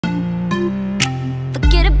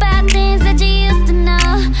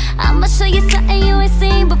I'ma show you something you ain't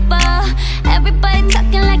seen before. Everybody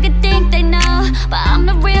talking like I think they know, but I'm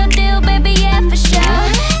the real deal, baby, yeah, for sure.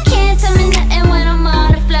 Can't tell me nothing when I'm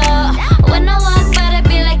on the floor. When I walk by, I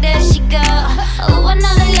be like, there she go. Oh, I know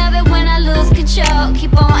they love it when I lose control.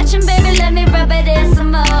 Keep on watching, baby, let me rub it in some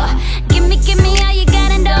more. Give me all you got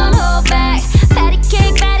and don't hold back. Patty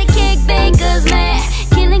cake, baker's man.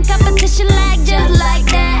 Killing competition like just like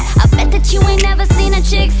that. I bet that you ain't never seen a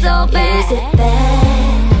chick so bad. Is it bad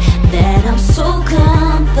that I'm so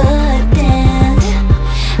confident?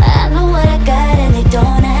 I know what I got and they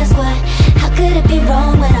don't ask why. How could it be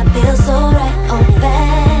wrong when I feel so right? Oh,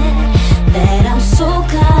 bad that I'm so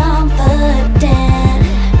confident.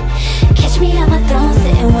 Catch me on my throne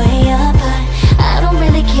sitting way up high. I don't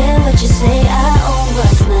really care what you say, I own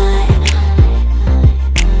what's mine.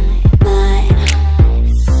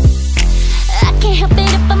 Can't help it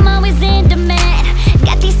if I'm always in demand.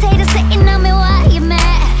 Got these haters hating on me, why you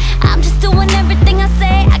mad? I'm just doing everything I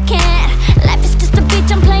say I can. Life is just a beach,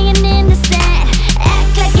 I'm playing in the sand.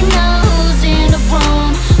 Act like you know who's in the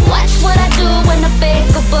room. Watch what I do when the bass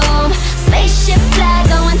go boom. Spaceship fly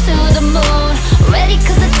going to the moon. Ready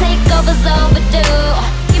cause the takeover's overdue.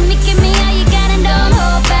 Give me all you got and don't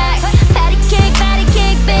hold back. Patty cake,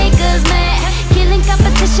 baker's man. Killing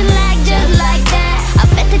competition like just like that. I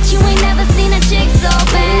bet that you ain't never seen a chick so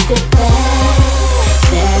bad. Is it bad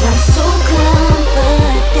that I'm so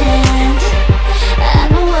confident? I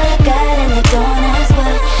know what I got and they don't ask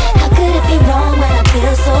why. How could it be wrong when I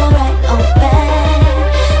feel so right? Oh, bad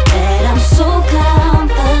that I'm so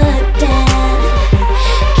confident.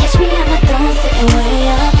 Catch me on my throne sitting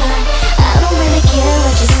way up high. I don't really care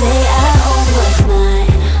what you say, I own what's mine.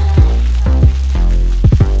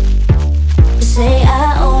 You say I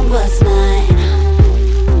own what's mine.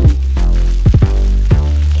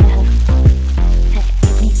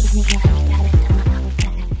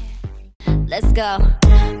 Let's go.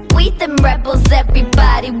 We them rebels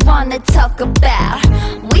everybody wanna talk about.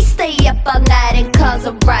 We stay up all night and cause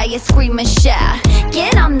a riot, scream and shout.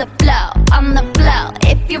 Get on the floor,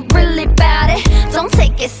 if you're really bout it. Don't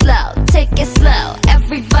take it slow, take it slow.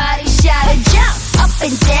 Everybody shout it, jump up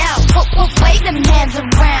and down. Wave them hands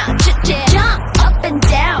around. Jump up and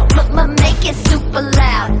down, make it super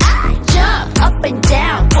loud. Jump up and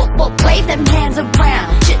down, wave them hands around.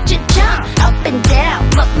 Jump up and down,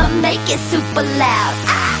 make it super loud.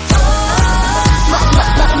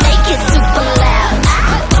 Make it super loud.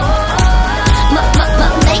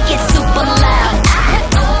 Make it super loud.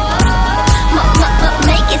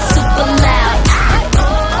 Make it super loud.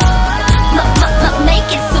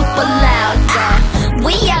 Make it super loud.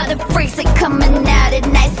 We are the freaks that coming out at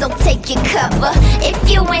night, so take your cover. If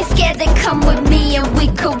you ain't scared, then come with me and we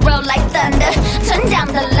could roll like thunder. Turn down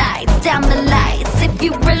the lights, down the lights. If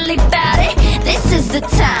you really bout it, this is the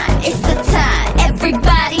time, it's the time.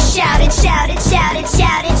 Everybody shout it, shout it, shout it,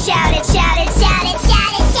 shout it, shout it, shout it, shout it,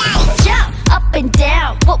 shout it, shout it. Jump up and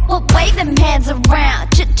down, wave them hands around.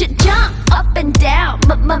 Jump up and down,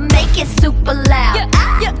 make it super loud.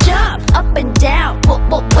 Jump up and down,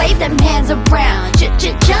 wave them hands around.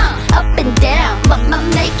 Jump up and down,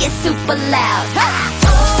 make it super loud.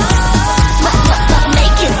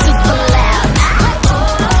 Make it super loud.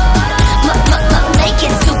 Make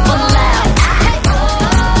it super loud.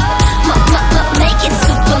 Make it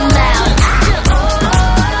super loud.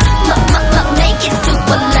 Make it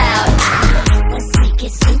super loud. Let's make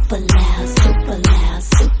it super loud, super loud.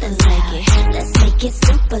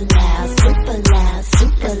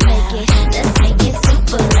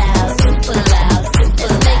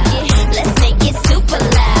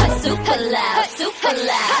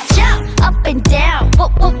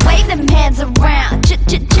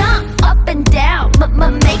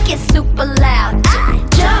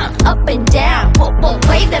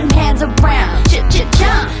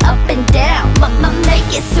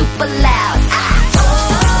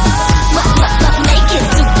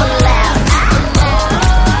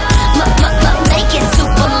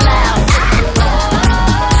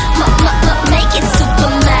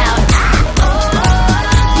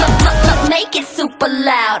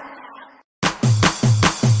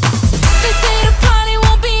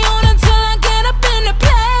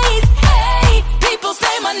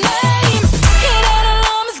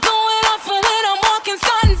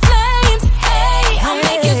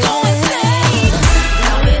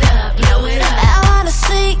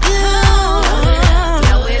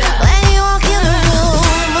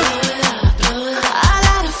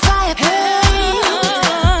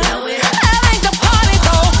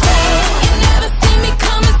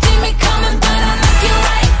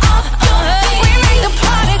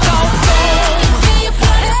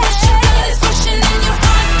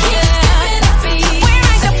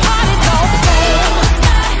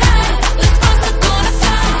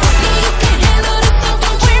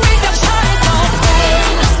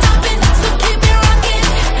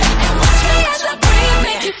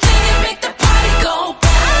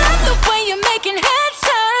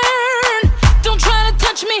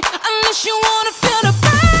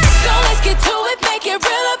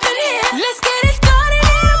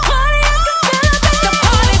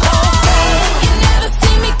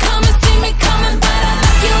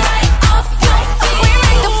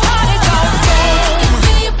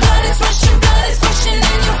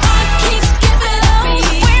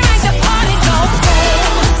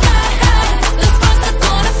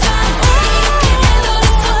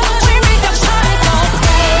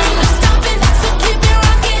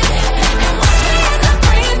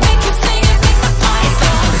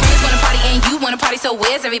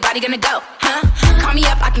 everybody gonna go, huh? Call me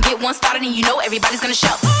up, I can get one started and you know everybody's gonna show.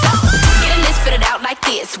 So, get a list fitted out like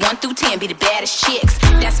this, 1 through 10, be the baddest chicks.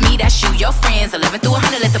 That's me, that's you, your friends, 11 through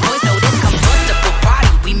 100, let the boys know this. Come bust up a party,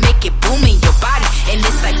 we make it boom in your body. And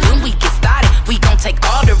it's like when we get started, we gon' take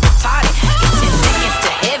all the retarded. It's 10 seconds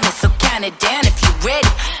to heaven, so count it down if you ready.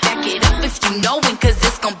 Back it up if you knowin', cause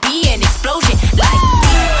it's gon' be an explosion. Like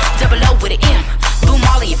double O with an M, boom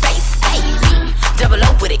all in your face, ayy. Double O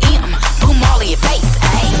with an M, boom all in your face,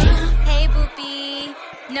 ayy. Hey boopy.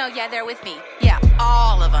 No, yeah, they're with me. Yeah,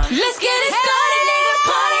 all of them. Let's get it started, nigga,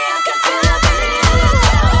 party.